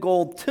 within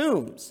gold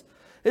tombs.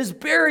 His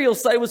burial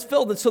site was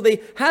filled, and so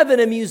they have in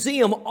a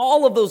museum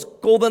all of those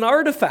golden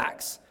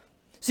artifacts.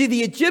 See,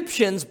 the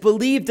Egyptians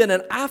believed in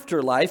an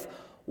afterlife,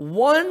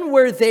 one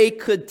where they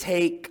could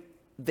take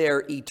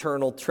their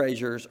eternal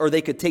treasures, or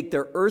they could take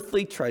their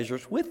earthly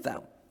treasures with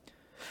them.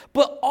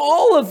 But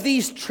all of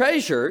these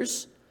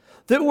treasures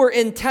that were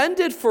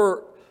intended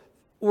for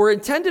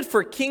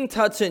King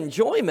Tut's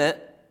enjoyment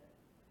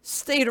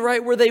stayed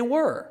right where they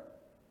were.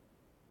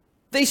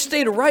 They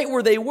stayed right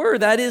where they were.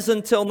 That is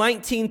until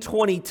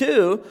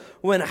 1922,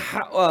 when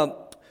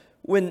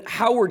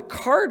Howard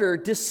Carter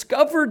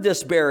discovered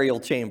this burial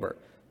chamber.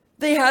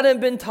 They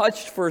hadn't been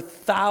touched for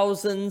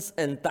thousands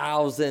and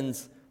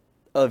thousands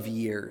of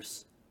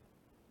years.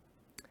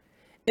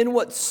 And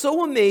what's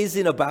so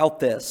amazing about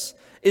this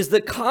is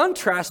the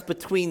contrast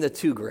between the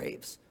two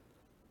graves.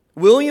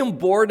 William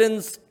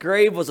Borden's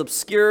grave was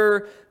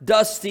obscure,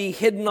 dusty,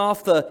 hidden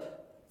off the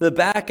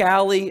back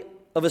alley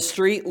of a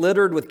street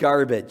littered with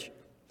garbage.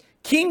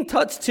 King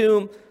Tut's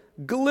tomb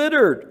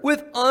glittered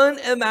with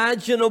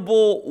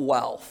unimaginable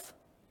wealth.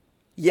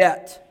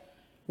 Yet,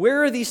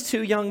 where are these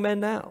two young men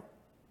now?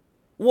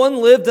 One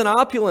lived in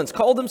opulence,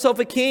 called himself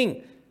a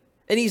king,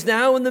 and he's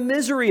now in the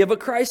misery of a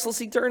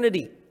Christless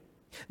eternity.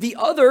 The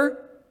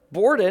other,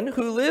 Borden,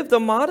 who lived a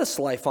modest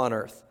life on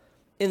earth,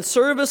 in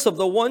service of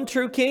the one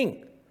true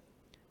king,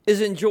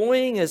 is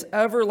enjoying his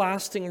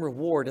everlasting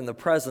reward in the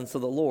presence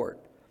of the Lord.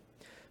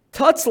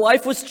 Tut's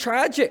life was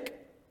tragic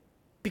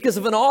because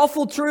of an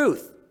awful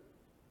truth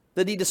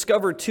that he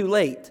discovered too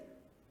late.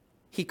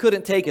 He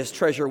couldn't take his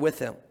treasure with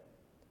him.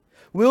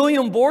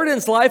 William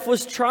Borden's life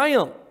was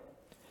triumphant.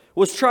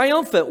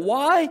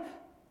 Why?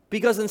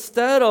 Because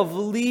instead of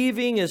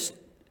leaving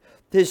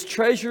his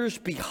treasures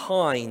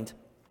behind,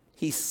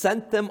 he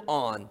sent them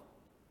on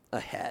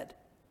ahead.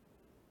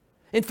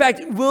 In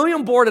fact,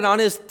 William Borden, on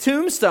his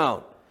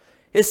tombstone,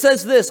 it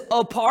says this: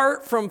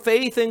 apart from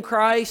faith in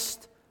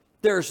Christ,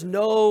 there's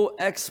no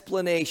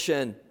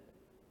explanation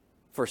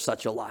for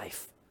such a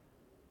life.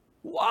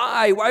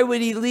 Why? Why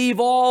would he leave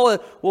all?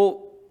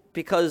 Well,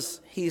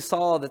 because he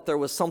saw that there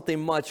was something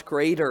much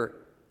greater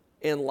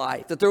in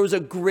life, that there was a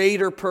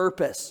greater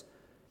purpose,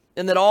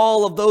 and that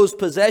all of those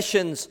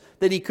possessions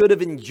that he could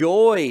have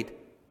enjoyed,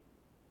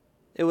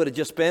 it would have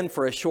just been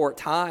for a short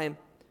time.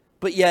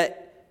 But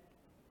yet,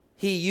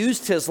 he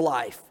used his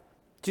life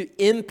to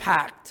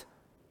impact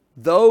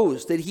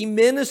those that he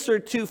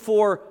ministered to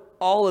for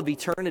all of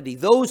eternity,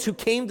 those who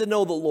came to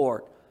know the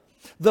Lord,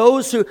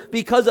 those who,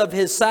 because of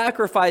his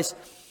sacrifice,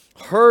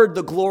 heard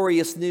the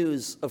glorious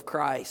news of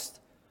Christ.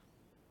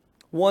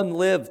 One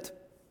lived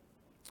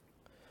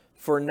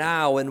for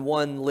now and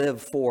one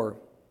lived for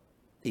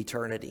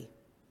eternity.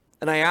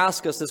 And I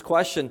ask us this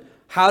question: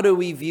 how do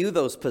we view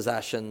those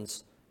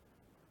possessions?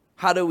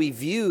 How do we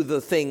view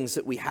the things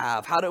that we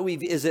have?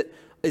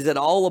 Is it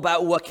all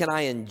about what can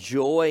I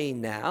enjoy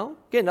now?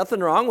 Again, nothing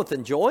wrong with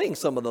enjoying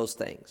some of those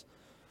things.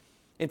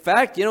 In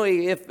fact,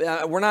 if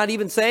we're not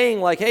even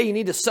saying like, hey, you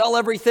need to sell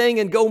everything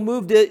and go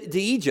move to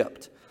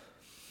Egypt.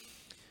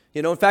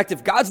 In fact,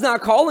 if God's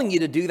not calling you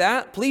to do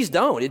that, please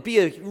don't. It'd be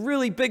a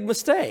really big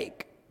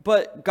mistake.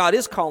 But God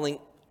is calling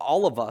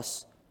all of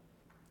us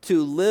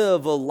to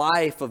live a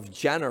life of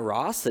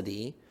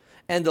generosity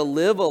and to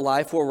live a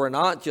life where we're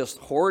not just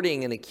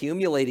hoarding and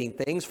accumulating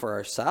things for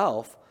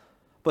ourselves,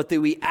 but that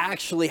we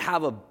actually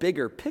have a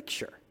bigger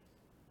picture.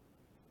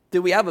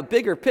 Do we have a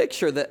bigger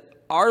picture that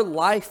our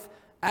life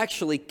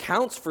actually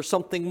counts for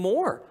something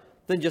more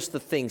than just the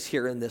things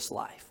here in this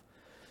life?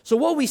 So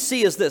what we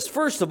see is this.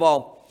 First of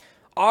all,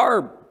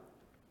 our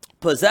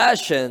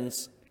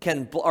possessions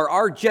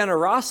our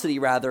generosity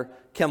rather,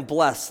 can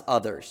bless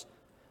others.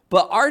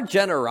 But our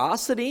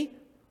generosity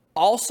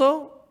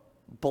also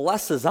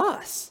blesses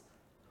us.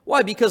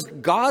 Why? Because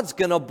God's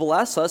going to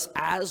bless us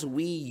as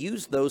we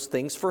use those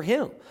things for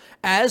Him.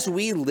 As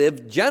we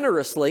live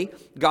generously,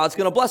 God's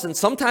going to bless. And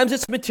sometimes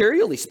it's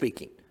materially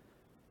speaking.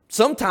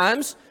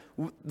 Sometimes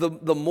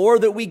the more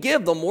that we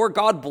give, the more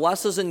God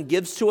blesses and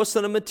gives to us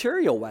in a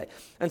material way.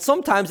 And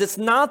sometimes it's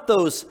not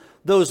those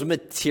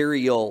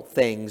material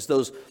things,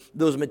 those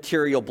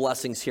material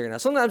blessings here now.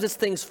 Sometimes it's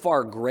things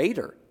far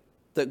greater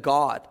that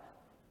God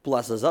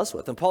blesses us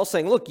with. And Paul's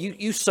saying, look,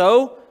 you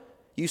sow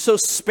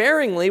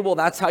sparingly, well,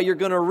 that's how you're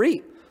going to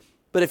reap.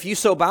 But if you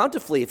sow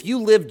bountifully, if you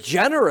live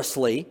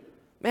generously,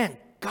 man,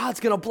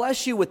 God's going to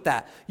bless you with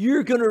that.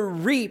 You're going to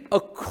reap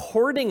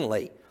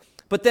accordingly.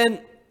 But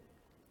then,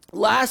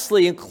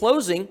 lastly, in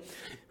closing,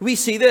 we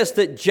see this,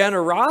 that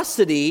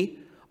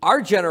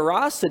our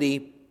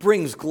generosity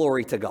brings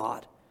glory to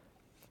God.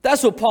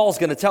 That's what Paul's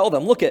going to tell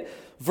them. Look at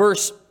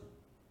verse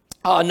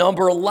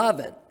number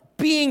 11.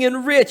 Being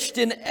enriched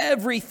in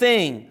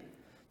everything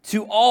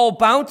to all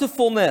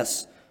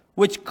bountifulness,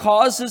 which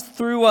causes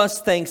through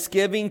us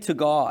thanksgiving to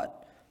God.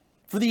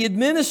 For the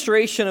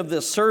administration of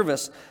this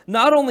service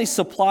not only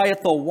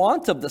supplieth the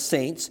want of the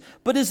saints,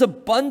 but is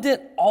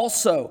abundant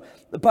also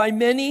by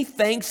many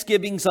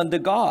thanksgivings unto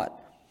God.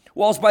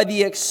 Whilst by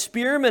the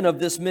experiment of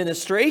this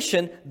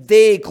ministration,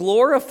 they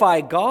glorify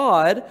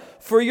God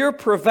for your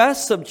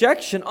professed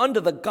subjection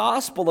unto the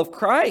gospel of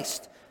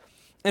Christ,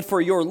 and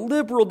for your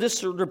liberal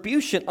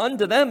distribution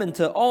unto them and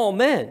to all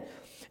men,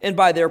 and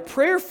by their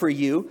prayer for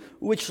you,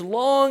 which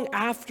long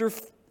after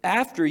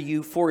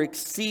you for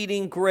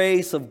exceeding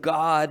grace of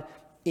God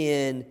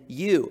in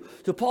you.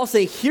 So Paul's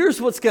saying, here's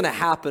what's going to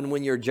happen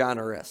when you're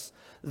generous.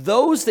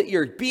 Those that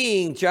you're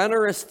being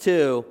generous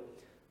to,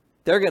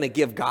 they're going to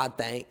give God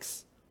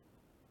thanks.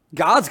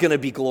 God's going to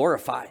be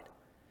glorified.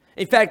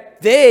 In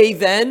fact, they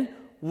then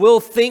will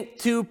think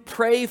to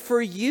pray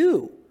for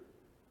you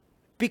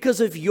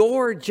because of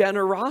your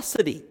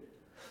generosity.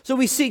 So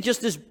we see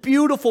just this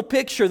beautiful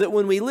picture that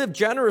when we live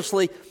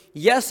generously,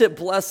 yes, it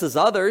blesses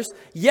others.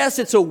 Yes,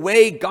 it's a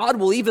way God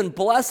will even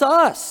bless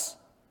us.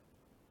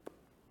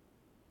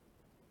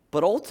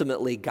 But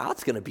ultimately,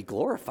 God's going to be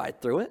glorified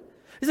through it.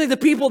 It's like the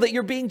people that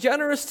you're being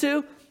generous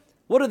to,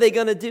 what are they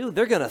going to do?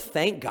 They're going to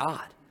thank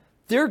God.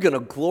 They're going to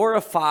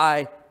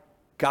glorify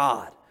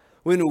God.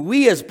 When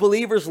we as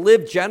believers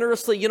live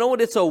generously, you know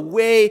what? It's a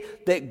way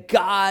that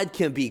God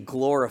can be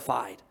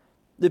glorified.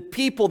 The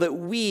people that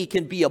we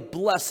can be a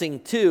blessing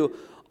to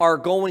are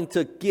going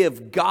to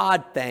give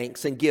God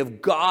thanks and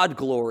give God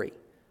glory.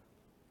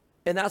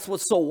 And that's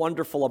what's so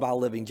wonderful about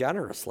living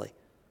generously.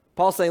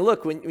 Paul's saying,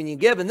 look, when you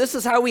give, and this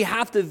is how we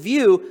have to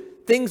view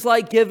things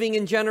like giving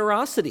and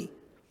generosity.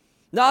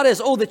 Not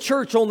as, oh, the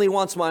church only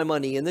wants my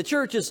money, and the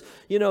church is,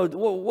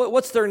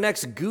 what's their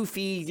next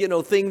goofy,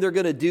 thing they're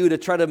going to do to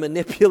try to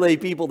manipulate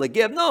people to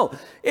give. No,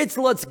 it's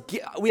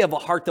we have a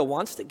heart that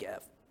wants to give,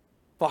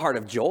 a heart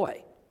of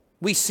joy.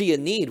 We see a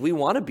need. We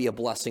want to be a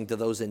blessing to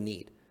those in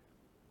need.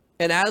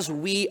 And as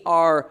we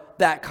are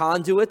that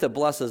conduit that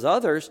blesses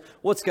others,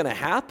 what's going to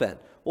happen?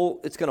 Well,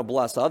 it's going to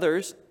bless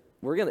others.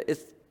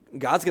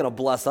 God's going to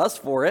bless us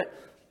for it.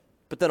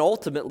 But then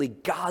ultimately,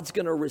 God's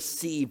going to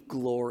receive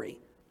glory.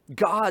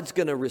 God's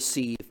going to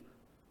receive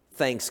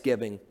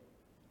thanksgiving.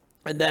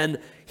 And then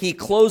he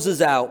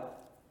closes out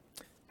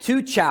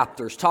 2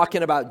 chapters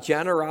talking about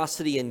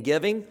generosity and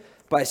giving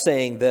by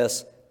saying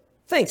this: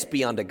 thanks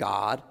be unto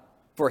God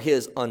for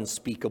his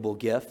unspeakable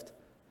gift.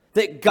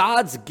 That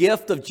God's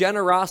gift of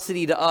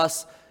generosity to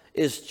us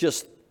is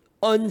just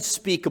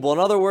unspeakable. In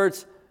other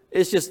words,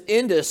 it's just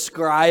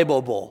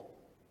indescribable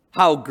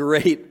how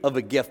great of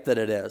a gift that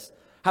it is.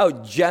 How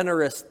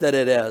generous that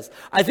it is.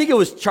 I think it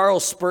was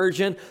Charles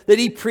Spurgeon that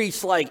he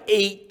preached like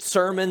 8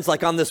 sermons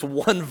like on this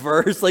one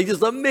verse. Like,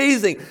 just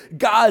amazing.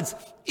 God's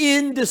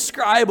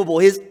indescribable,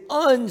 his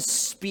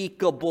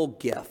unspeakable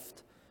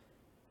gift.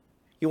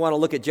 You want to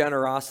look at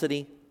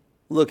generosity?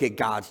 Look at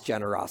God's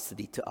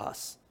generosity to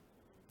us.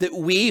 That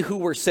we who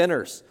were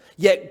sinners,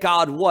 yet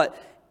God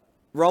what?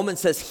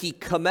 Romans says he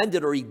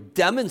commended, or he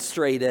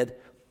demonstrated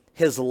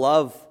his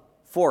love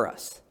for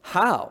us.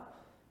 How?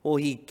 Well,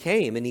 he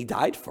came and he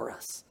died for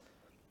us.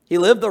 He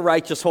lived the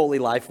righteous, holy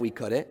life we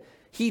couldn't.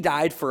 He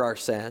died for our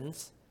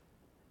sins.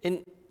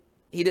 And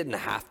he didn't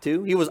have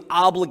to. He was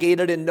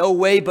obligated in no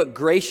way, but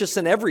gracious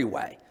in every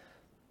way.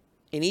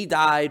 And he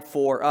died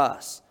for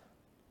us.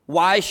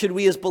 Why should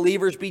we as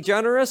believers be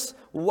generous?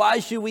 Why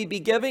should we be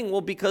giving?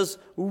 Well, because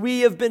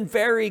we have been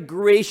very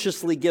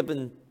graciously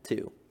given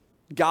to.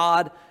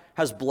 God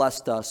has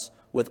blessed us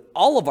with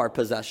all of our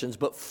possessions,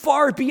 but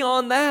far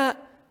beyond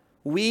that,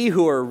 we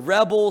who are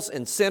rebels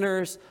and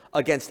sinners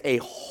against a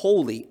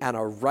holy and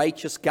a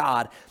righteous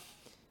God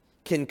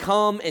can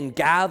come and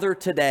gather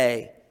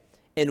today,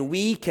 and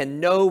we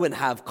can know and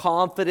have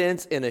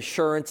confidence and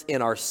assurance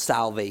in our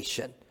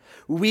salvation.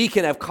 We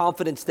can have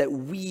confidence that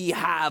we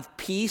have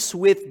peace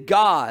with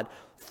God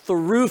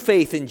through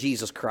faith in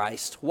Jesus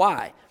Christ.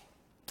 Why?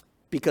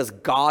 Because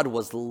God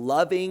was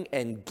loving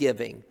and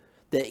giving,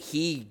 that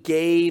he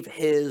gave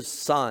his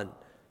Son,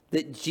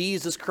 that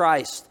Jesus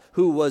Christ,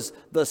 who was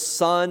the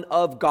Son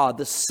of God,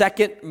 the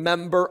second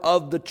member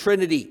of the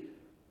Trinity,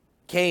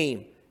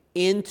 came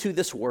into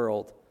this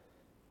world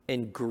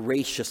and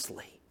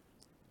graciously,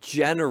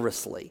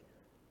 generously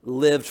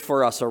lived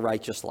for us a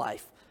righteous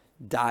life,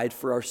 died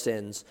for our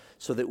sins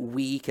so that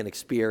we can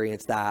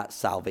experience that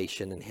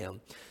salvation in him.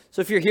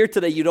 So if you're here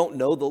today, you don't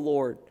know the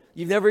Lord,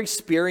 you've never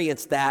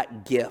experienced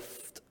that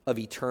gift of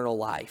eternal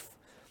life.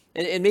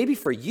 And maybe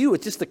for you,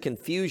 it's just a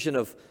confusion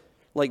of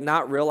like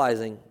not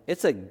realizing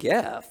it's a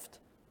gift.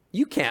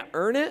 You can't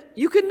earn it.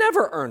 You can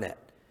never earn it.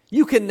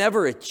 You can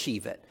never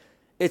achieve it.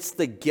 It's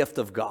the gift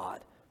of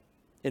God.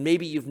 And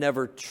maybe you've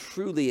never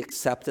truly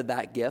accepted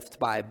that gift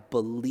by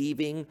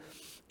believing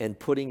and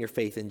putting your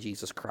faith in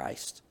Jesus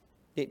Christ.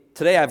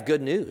 Today I have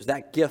good news.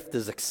 That gift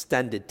is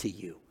extended to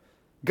you.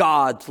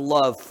 God's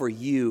love for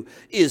you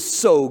is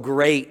so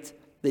great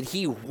that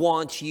he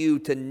wants you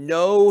to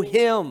know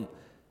him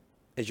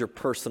as your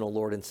personal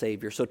Lord and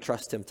Savior. So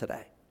trust him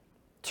today.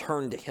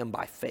 Turn to him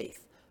by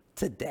faith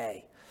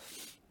today.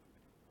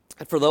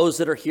 And for those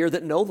that are here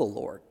that know the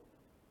Lord,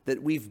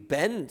 that we've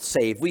been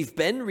saved, we've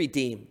been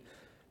redeemed,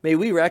 may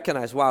we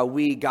recognize, wow,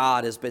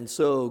 God has been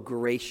so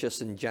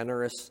gracious and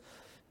generous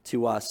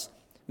to us.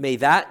 May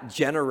that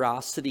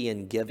generosity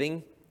and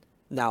giving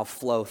now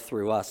flow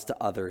through us to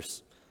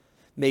others.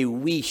 May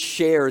we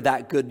share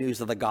that good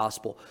news of the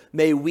gospel.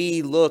 May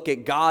we look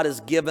at God has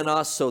given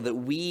us so that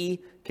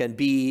we can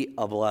be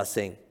a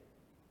blessing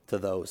to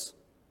those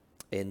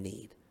in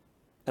need.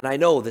 And I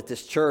know that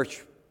this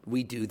church,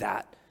 we do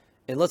that.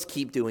 And let's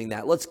keep doing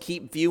that. Let's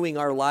keep viewing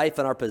our life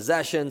and our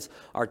possessions,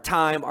 our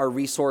time, our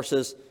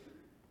resources,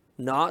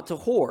 not to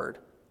hoard,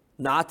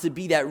 not to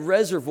be that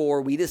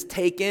reservoir we just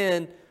take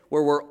in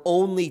where we're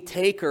only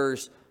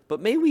takers, but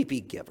may we be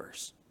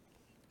givers.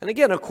 And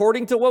again,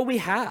 according to what we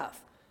have.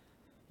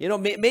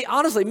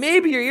 Honestly,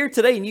 maybe you're here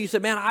today and you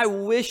said, man, I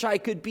wish I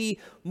could be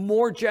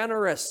more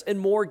generous and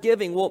more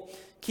giving. Well,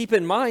 keep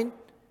in mind,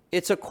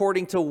 it's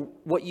according to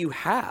what you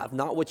have,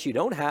 not what you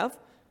don't have.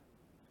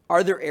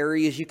 Are there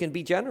areas you can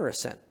be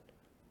generous in?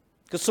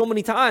 Because so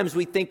many times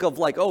we think of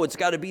like, oh, it's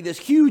got to be this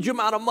huge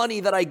amount of money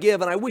that I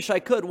give and I wish I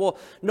could. Well,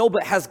 no,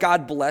 but has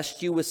God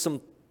blessed you with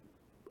some,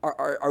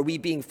 are we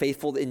being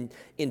faithful in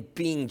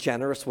being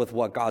generous with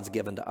what God's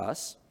given to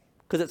us?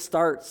 Because it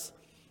starts,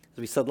 as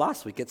we said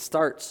last week, it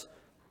starts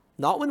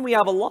Not when we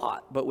have a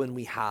lot, but when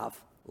we have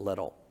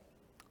little.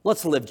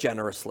 Let's live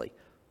generously.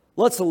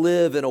 Let's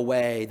live in a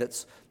way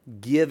that's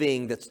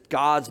giving, that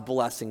God's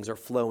blessings are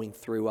flowing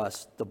through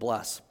us to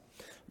bless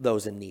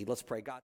those in need. Let's pray. God.